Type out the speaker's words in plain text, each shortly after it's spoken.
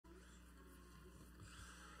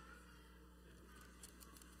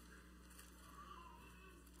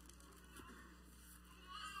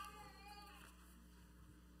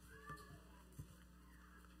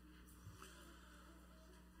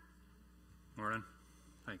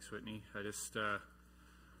Thanks, Whitney. I just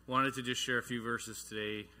wanted to just share a few verses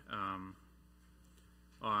today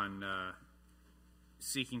on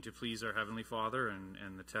seeking to please our Heavenly Father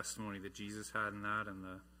and the testimony that Jesus had in that and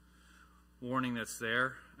the warning that's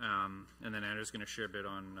there. And then Andrew's going to share a bit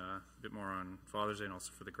more on Father's Day and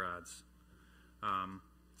also for the grads.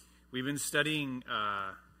 We've been studying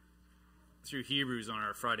through Hebrews on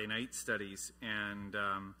our Friday night studies, and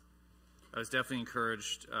I was definitely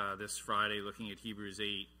encouraged this Friday looking at Hebrews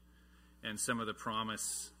 8 and some of the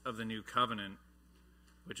promise of the new covenant,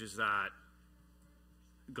 which is that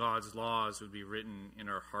God's laws would be written in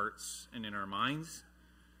our hearts and in our minds,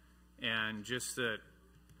 and just that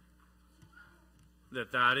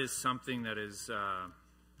is something that is,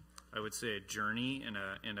 I would say, a journey and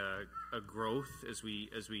a growth as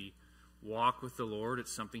we walk with the Lord.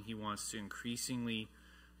 It's something He wants to increasingly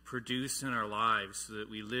produce in our lives so that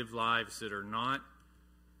we live lives that are not,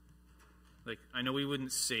 like, I know we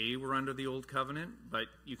wouldn't say we're under the old covenant, but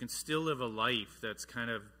you can still live a life that's kind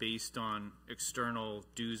of based on external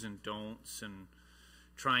do's and don'ts and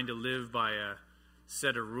trying to live by a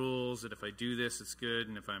set of rules that if I do this, it's good,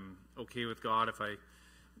 and if I'm okay with God, if I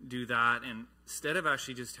do that. And instead of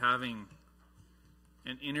actually just having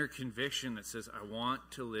an inner conviction that says, I want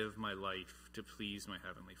to live my life to please my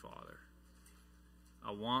Heavenly Father. I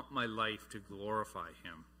want my life to glorify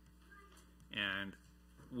Him. And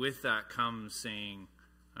with that comes saying,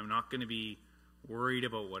 I'm not going to be worried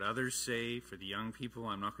about what others say. For the young people,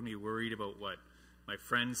 I'm not going to be worried about what my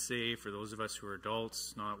friends say. For those of us who are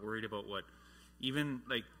adults, not worried about what, even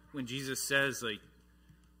like when Jesus says, like,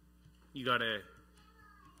 you got to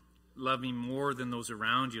love me more than those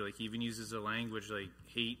around you. Like, he even uses a language like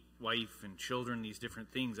hate wife and children, these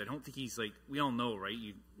different things. I don't think he's like, we all know, right?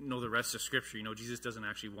 You know the rest of Scripture. You know, Jesus doesn't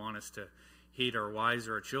actually want us to hate our wives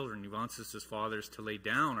or our children. He wants us as fathers to lay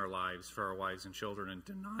down our lives for our wives and children and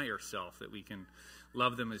deny ourselves that we can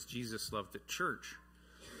love them as Jesus loved the church.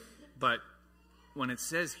 But when it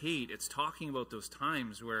says hate, it's talking about those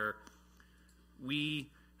times where we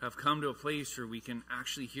have come to a place where we can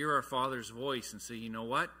actually hear our Father's voice and say, you know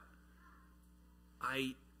what?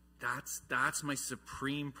 That's my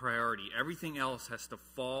supreme priority. Everything else has to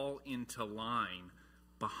fall into line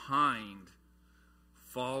behind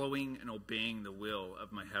following and obeying the will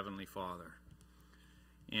of my Heavenly Father.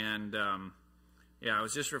 And I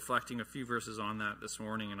was just reflecting a few verses on that this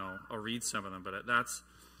morning, and I'll read some of them. But that's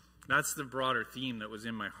the broader theme that was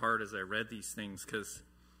in my heart as I read these things, because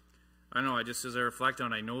I don't know, as I reflect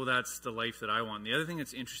on it, I know that's the life that I want. And the other thing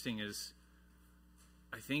that's interesting is,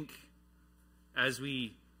 I think as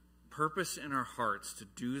we purpose in our hearts to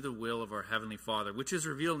do the will of our Heavenly Father, which is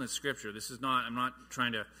revealed in Scripture. I'm not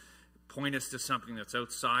trying to point us to something that's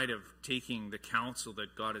outside of taking the counsel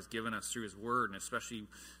that God has given us through His Word, and especially,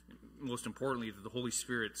 most importantly, that the Holy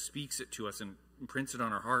Spirit speaks it to us and imprints it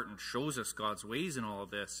on our heart and shows us God's ways in all of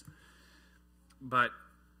this. But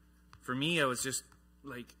for me, I was just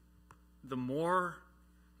like, the more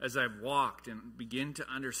as I've walked and begin to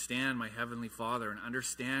understand my Heavenly Father and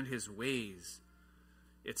understand His ways,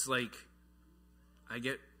 it's like I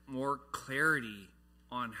get more clarity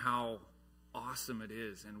on how awesome it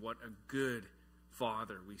is and what a good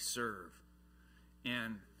Father we serve.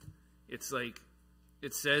 And it's like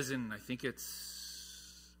it says in, I think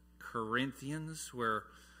it's Corinthians, where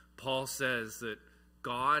Paul says that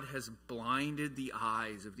God has blinded the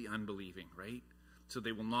eyes of the unbelieving, right? So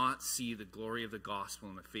they will not see the glory of the gospel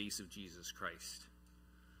in the face of Jesus Christ.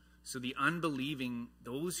 So the unbelieving,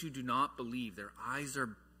 those who do not believe, their eyes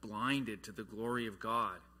are blinded to the glory of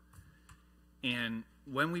God. And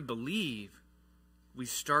when we believe, we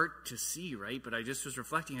start to see, right? But I just was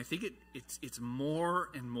reflecting, I think it's more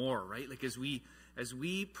and more, right? Like as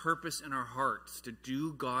we purpose in our hearts to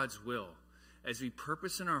do God's will, as we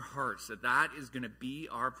purpose in our hearts that is going to be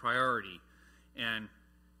our priority. And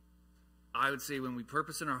I would say when we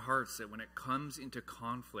purpose in our hearts that when it comes into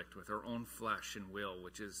conflict with our own flesh and will,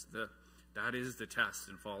 which is that is the test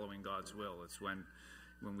in following God's will. It's when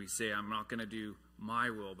we say, I'm not going to do my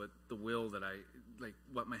will, but the will that like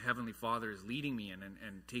what my Heavenly Father is leading me in,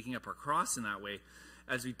 and taking up our cross in that way.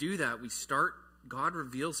 As we do that, God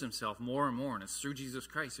reveals Himself more and more, and it's through Jesus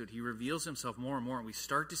Christ that He reveals Himself more and more, and we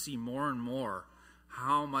start to see more and more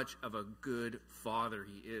how much of a good Father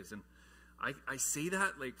He is. And I say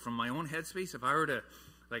that like from my own headspace. If I were to,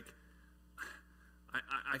 like,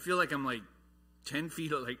 I feel like I'm like 10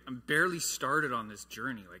 feet, like I'm barely started on this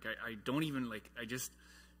journey. Like I don't even like,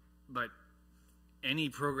 but any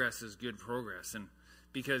progress is good progress. And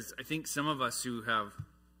because I think some of us who have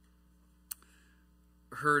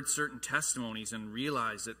heard certain testimonies and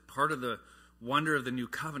realized that part of the wonder of the new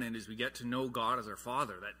covenant is we get to know God as our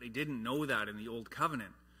Father. That they didn't know that in the old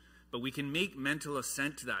covenant. But we can make mental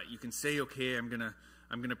assent to that. You can say, okay, I'm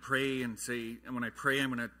gonna pray and say, and when I pray, I'm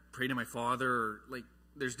gonna pray to my Father. Or like,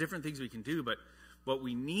 there's different things we can do, but what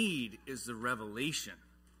we need is the revelation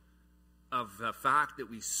of the fact that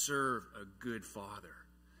we serve a good Father,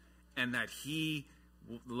 and that He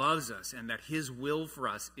loves us, and that His will for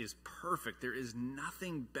us is perfect. There is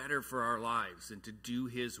nothing better for our lives than to do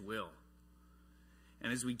His will.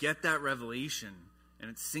 And as we get that revelation and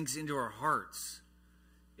it sinks into our hearts,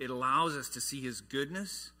 it allows us to see His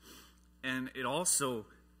goodness, and it also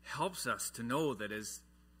helps us to know that as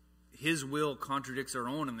His will contradicts our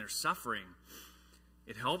own and there's suffering,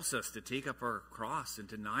 it helps us to take up our cross and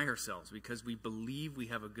deny ourselves, because we believe we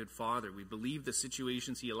have a good Father. We believe the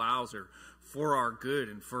situations He allows are for our good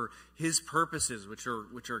and for His purposes, which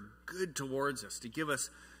are good towards us, to give us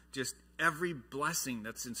just every blessing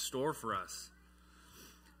that's in store for us.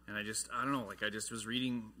 And I don't know, like I just was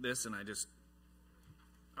reading this and I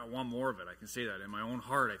want more of it. I can say that in my own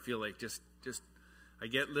heart. I feel like just I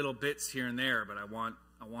get little bits here and there, but I want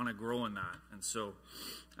to grow in that. And so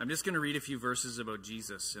I'm just going to read a few verses about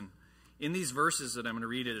Jesus. And in these verses that I'm going to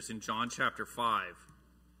read, it's in John chapter 5.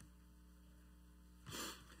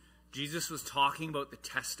 Jesus was talking about the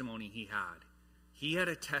testimony He had. He had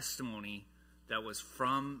a testimony that was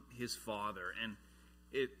from His Father. And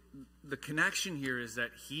the connection here is that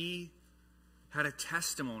He had a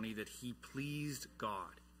testimony that He pleased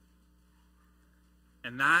God.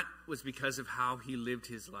 And that was because of how He lived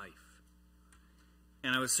His life.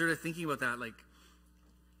 And I was sort of thinking about that, like,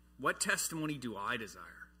 what testimony do I desire?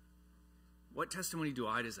 What testimony do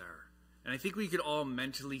I desire? And I think we could all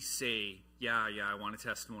mentally say, yeah, I want a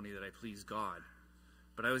testimony that I please God.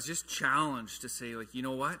 But I was just challenged to say, like, you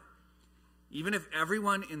know what? Even if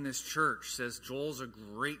everyone in this church says Joel's a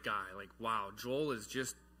great guy, like, wow, Joel is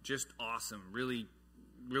just awesome, really,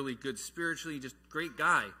 really good spiritually, just great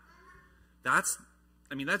guy. That's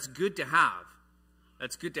good to have.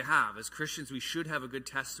 That's good to have. As Christians, we should have a good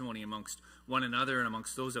testimony amongst one another and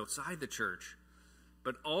amongst those outside the church.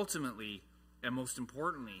 But ultimately, and most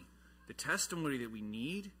importantly, the testimony that we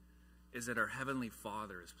need is that our Heavenly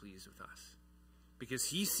Father is pleased with us. Because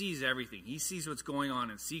He sees everything. He sees what's going on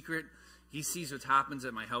in secret. He sees what happens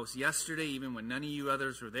at my house yesterday, even when none of you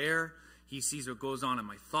others were there. He sees what goes on in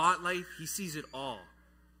my thought life. He sees it all.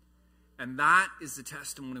 And that is the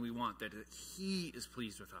testimony we want, that He is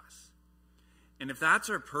pleased with us. And if that's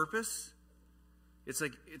our purpose, it's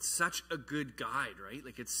like, it's such a good guide, right?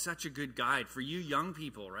 Like, it's such a good guide for you young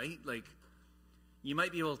people, right? Like, you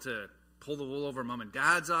might be able to pull the wool over mom and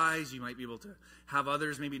dad's eyes. You might be able to have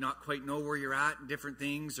others maybe not quite know where you're at in different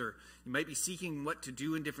things, or you might be seeking what to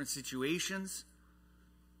do in different situations.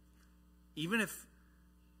 Even if,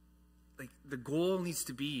 like, the goal needs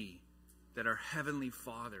to be that our Heavenly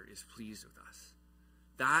Father is pleased with us.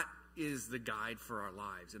 That is the guide for our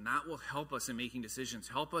lives, and that will help us in making decisions,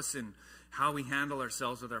 help us in how we handle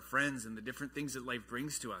ourselves with our friends and the different things that life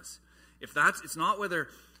brings to us. If their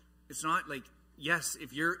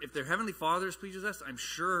Heavenly Father is pleased with us, I'm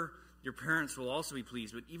sure your parents will also be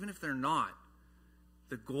pleased. But even if they're not,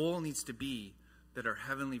 the goal needs to be that our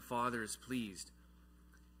Heavenly Father is pleased.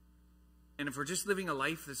 And if we're just living a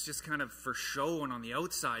life that's just kind of for show and on the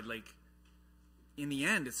outside, like, in the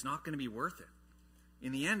end, it's not going to be worth it.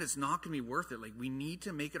 In the end, it's not going to be worth it. Like, we need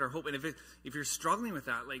to make it our hope. And if you're struggling with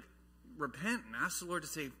that, like, repent and ask the Lord to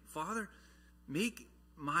say, Father, make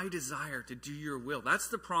my desire to do your will. That's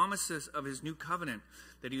the promises of His new covenant,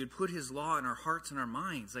 that He would put His law in our hearts and our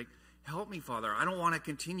minds. Like, help me, Father. I don't want to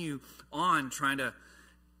continue on trying to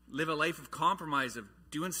live a life of compromise, of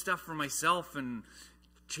doing stuff for myself and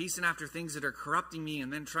chasing after things that are corrupting me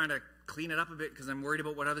and then trying to clean it up a bit because I'm worried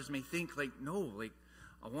about what others may think. Like, no, like,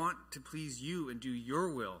 I want to please You and do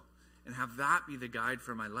Your will and have that be the guide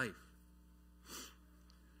for my life.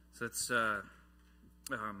 So it's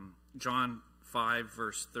John 5,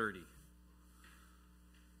 verse 30.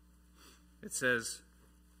 It says,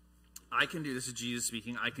 this is Jesus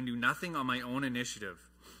speaking, I can do nothing on my own initiative.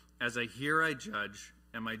 As I hear, I judge,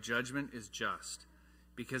 and my judgment is just,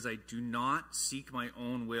 because I do not seek my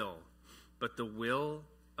own will, but the will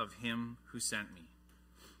of Him who sent me.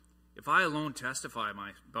 If I alone testify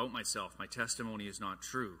about myself, my testimony is not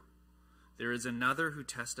true. There is another who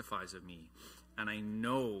testifies of me, and I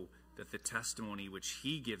know that the testimony which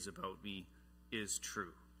He gives about me is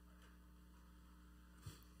true.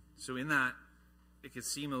 So in that, it could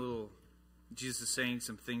seem a little, Jesus is saying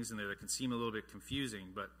some things in there that can seem a little bit confusing,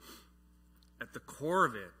 but at the core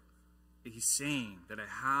of it, He's saying that I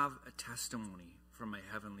have a testimony from my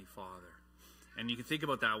Heavenly Father. And you can think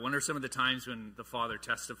about that. When are some of the times when the Father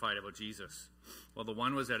testified about Jesus? Well, the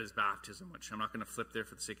one was at his baptism, which I'm not going to flip there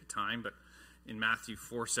for the sake of time, but in Matthew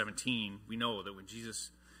 4:17, we know that when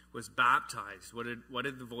Jesus was baptized, what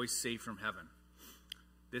did the voice say from heaven?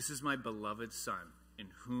 This is my beloved Son, in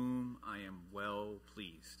whom I am well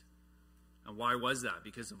pleased. And why was that?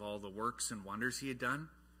 Because of all the works and wonders he had done?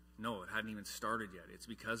 No, it hadn't even started yet. It's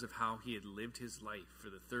because of how he had lived his life for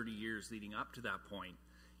the 30 years leading up to that point.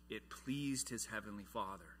 It pleased his heavenly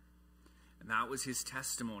Father. And that was his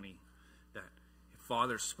testimony, that the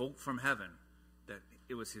Father spoke from heaven, that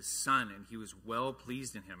it was his Son, and he was well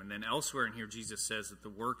pleased in him. And then elsewhere in here, Jesus says that the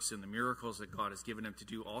works and the miracles that God has given him to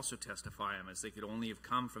do also testify him, as they could only have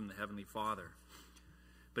come from the heavenly Father.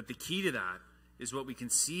 But the key to that is what we can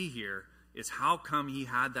see here is how come he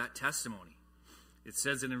had that testimony. It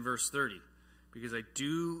says it in verse 30, because I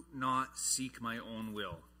do not seek my own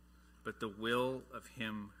will, but the will of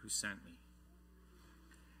him who sent me.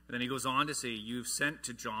 And then he goes on to say, you've sent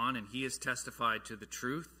to John, and he has testified to the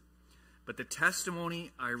truth. But the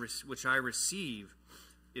testimony which I receive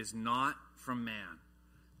is not from man.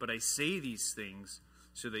 But I say these things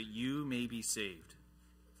so that you may be saved.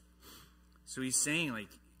 So he's saying, like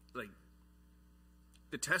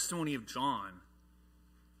the testimony of John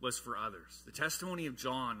was for others. The testimony of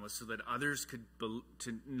John was so that others could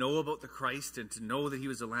to know about the Christ and to know that he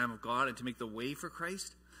was the Lamb of God and to make the way for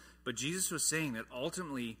Christ. But Jesus was saying that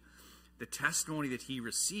ultimately the testimony that he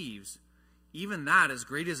receives, even that, as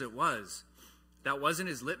great as it was, that wasn't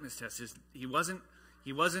his litmus test. He wasn't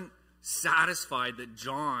satisfied that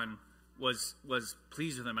John was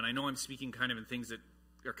pleased with him. And I know I'm speaking kind of in things that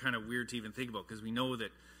are kind of weird to even think about, because we know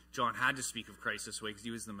that John had to speak of Christ this way because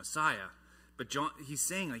he was the Messiah. But John, he's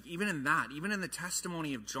saying, like, even in that, even in the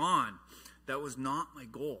testimony of John, that was not my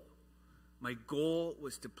goal. My goal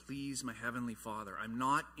was to please my heavenly Father. I'm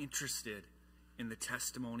not interested in the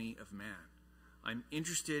testimony of man. I'm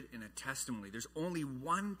interested in a testimony. There's only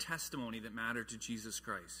one testimony that mattered to Jesus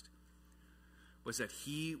Christ, was that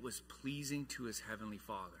he was pleasing to his heavenly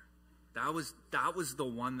Father. That was the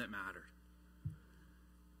one that mattered.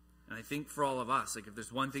 And I think for all of us, like, if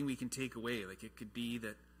there's one thing we can take away, like, it could be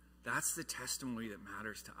that that's the testimony that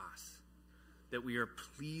matters to us, that we are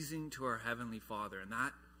pleasing to our heavenly Father. And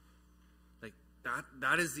that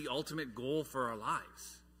is the ultimate goal for our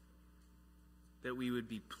lives, that we would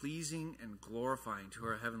be pleasing and glorifying to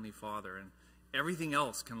our heavenly Father, and everything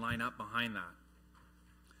else can line up behind that.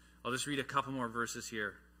 I'll just read a couple more verses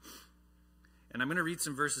here. And I'm going to read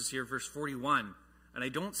some verses here, verse 41. And I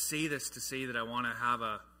don't say this to say that I want to have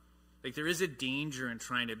there is a danger in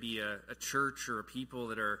trying to be a church or a people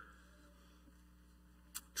that are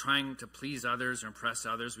trying to please others or impress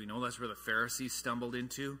others. We know that's where the Pharisees stumbled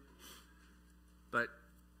into. But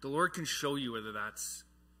the Lord can show you whether that's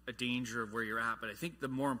a danger of where you're at. But I think the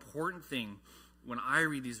more important thing when I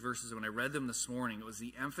read these verses, when I read them this morning, it was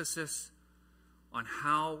the emphasis on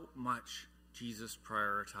how much Jesus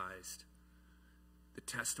prioritized the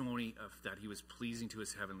testimony of that he was pleasing to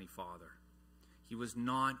his heavenly Father. He was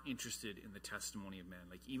not interested in the testimony of men.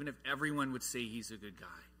 Like, even if everyone would say he's a good guy,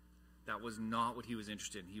 that was not what he was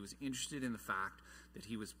interested in. He was interested in the fact that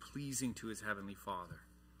he was pleasing to his heavenly Father.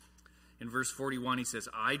 In verse 41, he says,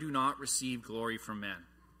 I do not receive glory from men,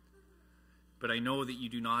 but I know that you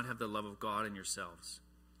do not have the love of God in yourselves.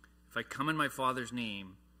 If I come in my Father's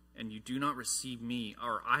name, and you do not receive me,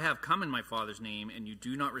 or I have come in my Father's name, and you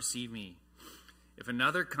do not receive me. If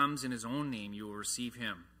another comes in his own name, you will receive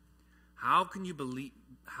him. How can you believe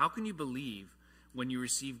when you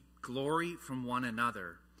receive glory from one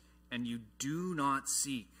another, and you do not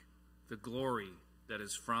seek the glory that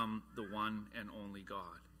is from the one and only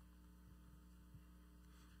God?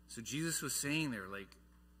 So Jesus was saying there, like,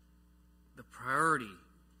 the priority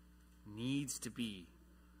needs to be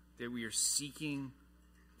that we are seeking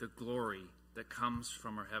the glory that comes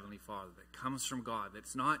from our Heavenly Father, that comes from God.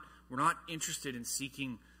 We're not interested in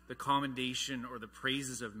seeking the commendation or the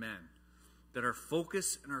praises of men. That our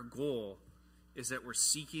focus and our goal is that we're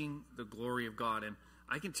seeking the glory of God. And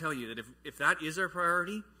I can tell you that if that is our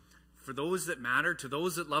priority, for those that matter, to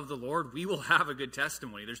those that love the Lord, we will have a good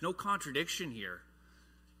testimony. There's no contradiction here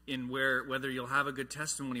in whether you'll have a good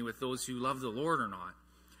testimony with those who love the Lord or not.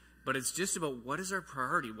 But it's just about what is our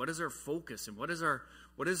priority, what is our focus, and what is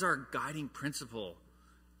our guiding principle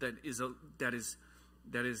that is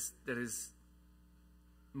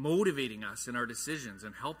motivating us in our decisions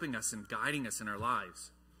and helping us and guiding us in our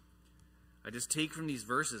lives. I just take from these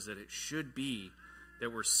verses that it should be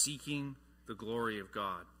that we're seeking the glory of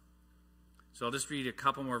God. So I'll just read a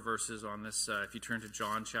couple more verses on this. If you turn to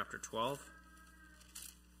John chapter 12.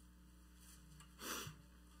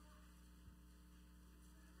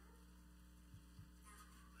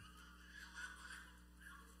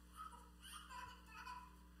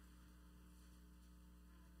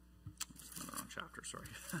 Sorry,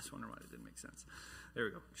 I was wondering why it didn't make sense. There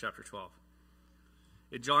we go, chapter 12.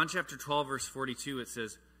 In John chapter 12, verse 42, it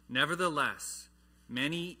says, "Nevertheless,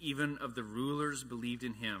 many even of the rulers believed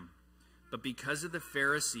in him, but because of the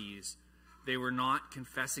Pharisees, they were not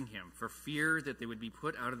confessing him, for fear that they would be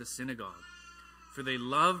put out of the synagogue. For they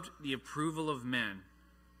loved the approval of men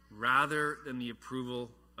rather than the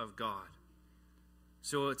approval of God."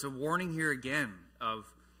 So it's a warning here again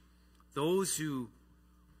of those who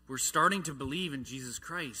were starting to believe in Jesus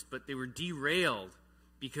Christ, but they were derailed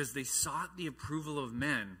because they sought the approval of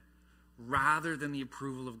men rather than the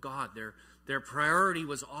approval of God. Their priority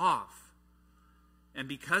was off. And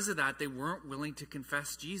because of that, they weren't willing to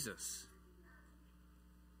confess Jesus.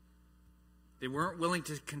 They weren't willing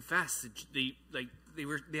to confess. They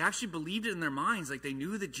actually believed it in their minds. Like, they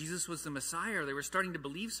knew that Jesus was the Messiah. They were starting to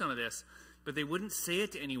believe some of this, but they wouldn't say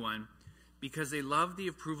it to anyone because they loved the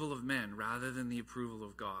approval of men rather than the approval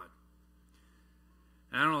of God.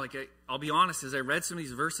 And I don't know, I'll be honest, as I read some of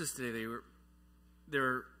these verses today,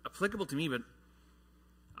 they're applicable to me, but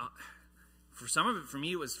for some of it, for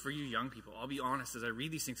me, it was for you young people. I'll be honest as I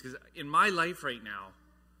read these things, because in my life right now,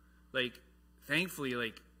 thankfully,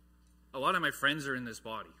 a lot of my friends are in this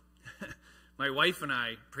body. My wife and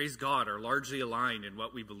I, praise God, are largely aligned in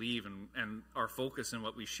what we believe and our focus and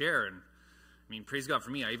what we share. And I mean, praise God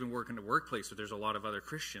for me, I even work in a workplace where there's a lot of other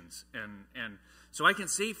Christians. And so I can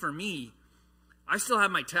say for me, I still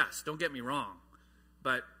have my tests, don't get me wrong.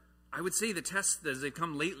 But I would say the tests as they've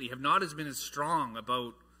come lately have not been as strong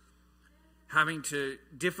about having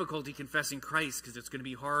difficulty confessing Christ because it's going to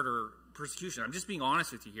be hard or persecution. I'm just being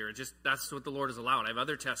honest with you here. That's what the Lord has allowed. I have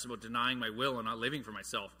other tests about denying my will and not living for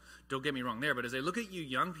myself. Don't get me wrong there. But as I look at you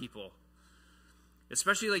young people,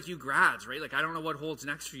 especially you grads, right? I don't know what holds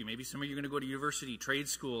next for you. Maybe some of you are going to go to university, trade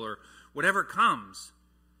school, or whatever comes.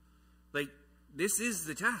 This is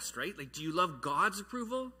the test, right? Do you love God's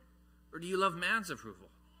approval or do you love man's approval?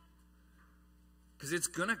 Because it's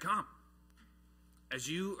going to come. As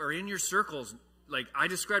you are in your circles, I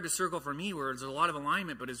described a circle for me where there's a lot of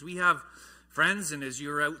alignment, but as we have friends and as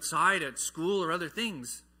you're outside at school or other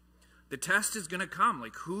things, the test is going to come.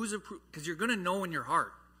 Who's approved? Because you're going to know in your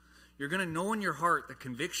heart. You're going to know in your heart the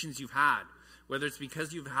convictions you've had, whether it's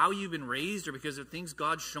because of how you've been raised or because of things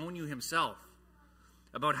God's shown you himself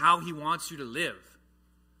about how he wants you to live.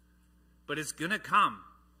 But it's going to come.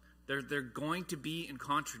 They're going to be in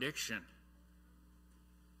contradiction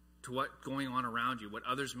to what's going on around you, what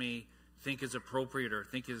others may think is appropriate or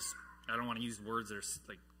think is, I don't want to use words that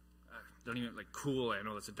are don't even cool. I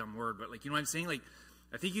know that's a dumb word, but you know what I'm saying?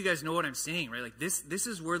 I think you guys know what I'm saying, right? This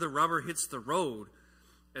is where the rubber hits the road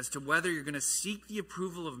as to whether you're going to seek the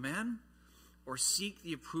approval of men or seek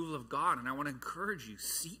the approval of God. And I want to encourage you,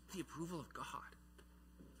 seek the approval of God.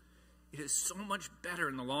 It is so much better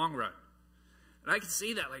in the long run. And I can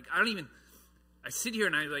say that, I sit here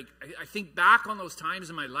and I think back on those times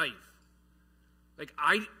in my life.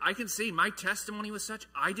 I can say my testimony was such,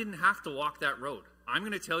 I didn't have to walk that road. I'm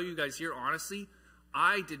going to tell you guys here, honestly,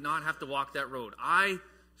 I did not have to walk that road. I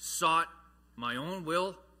sought my own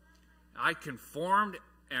will. I conformed,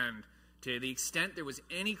 and to the extent there was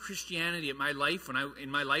any Christianity in my life when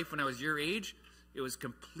I was your age, it was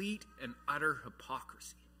complete and utter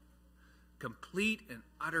hypocrisy. Complete and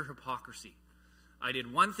utter hypocrisy. I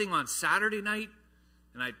did one thing on Saturday night,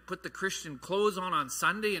 and I'd put the Christian clothes on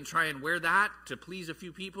Sunday and try and wear that to please a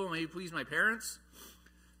few people, maybe please my parents.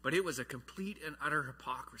 But it was a complete and utter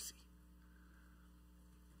hypocrisy.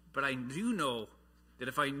 But I do know that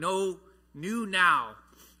if I knew now,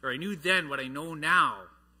 or I knew then what I know now,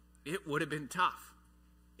 it would have been tough.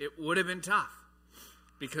 It would have been tough.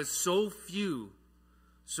 Because so few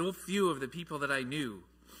of the people that I knew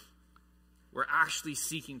were actually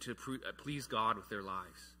seeking to please God with their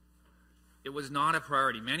lives. It was not a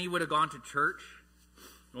priority. Many would have gone to church.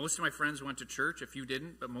 Most of my friends went to church. A few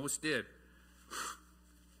didn't, but most did.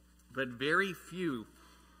 But very few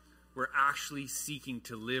were actually seeking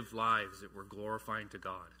to live lives that were glorifying to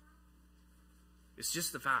God. It's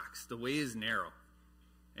just the facts. The way is narrow,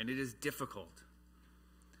 and it is difficult.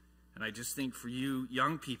 And I just think for you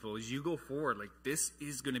young people, as you go forward, this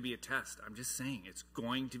is going to be a test. I'm just saying, it's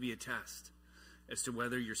going to be a test as to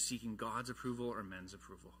whether you're seeking God's approval or men's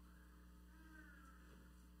approval.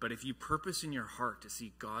 But if you purpose in your heart to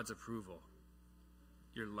seek God's approval,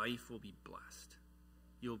 your life will be blessed.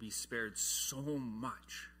 You'll be spared so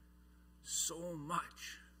much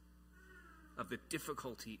of the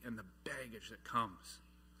difficulty and the baggage that comes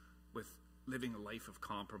with living a life of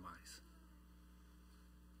compromise.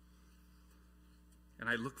 And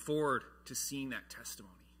I look forward to seeing that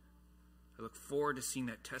testimony. I look forward to seeing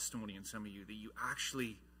that testimony in some of you, that you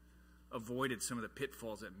actually avoided some of the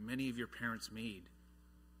pitfalls that many of your parents made.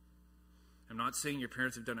 I'm not saying your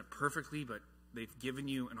parents have done it perfectly, but they've given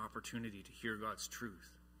you an opportunity to hear God's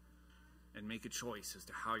truth and make a choice as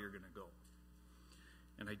to how you're going to go.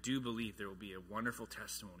 And I do believe there will be a wonderful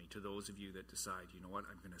testimony to those of you that decide, you know what,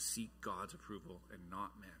 I'm going to seek God's approval and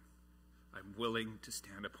not men. I'm willing to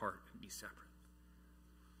stand apart and be separate.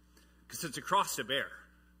 Because it's a cross to bear.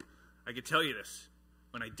 I can tell you this.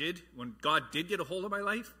 When God did get a hold of my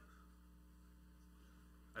life,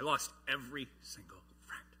 I lost every single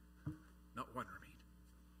friend. Not one remained.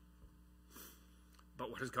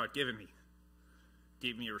 But what has God given me?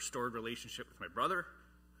 Gave me a restored relationship with my brother,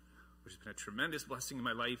 which has been a tremendous blessing in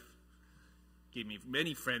my life. Gave me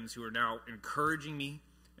many friends who are now encouraging me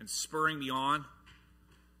and spurring me on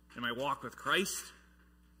in my walk with Christ.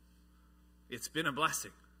 It's been a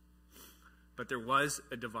blessing. But there was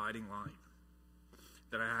a dividing line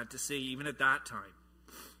that I had to say, even at that time,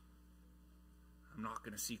 I'm not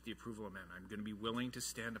going to seek the approval of men. I'm going to be willing to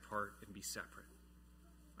stand apart and be separate.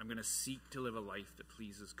 I'm going to seek to live a life that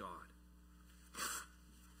pleases God.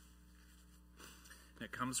 And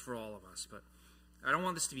it comes for all of us, but I don't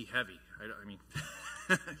want this to be heavy. I mean,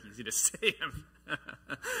 easy to say.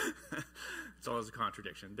 It's always a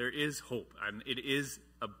contradiction. There is hope, and it is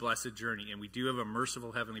a blessed journey, and we do have a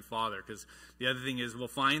merciful Heavenly Father, because the other thing is we'll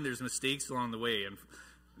find there's mistakes along the way, and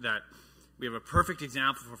that we have a perfect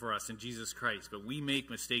example for us in Jesus Christ, but we make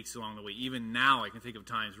mistakes along the way. Even now I can think of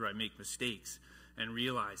times where I make mistakes and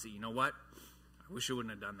realize that, you know what, I wish I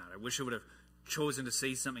wouldn't have done that. I wish I would have chosen to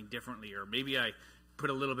say something differently, or maybe I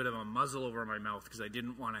put a little bit of a muzzle over my mouth because I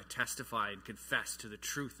didn't want to testify and confess to the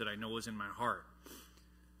truth that I know is in my heart.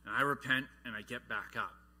 And I repent and I get back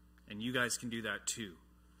up. And you guys can do that too.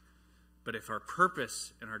 But if our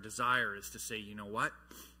purpose and our desire is to say, you know what,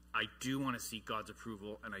 I do want to seek God's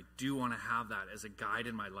approval and I do want to have that as a guide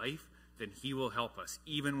in my life, then He will help us.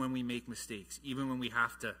 Even when we make mistakes, even when we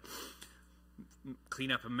have to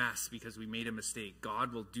clean up a mess because we made a mistake,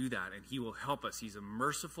 God will do that and He will help us. He's a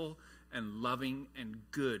merciful and loving and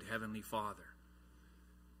good Heavenly Father.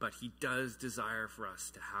 But He does desire for us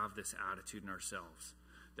to have this attitude in ourselves,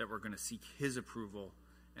 that we're going to seek His approval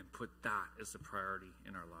and put that as the priority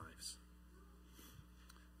in our lives.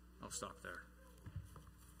 I'll stop there.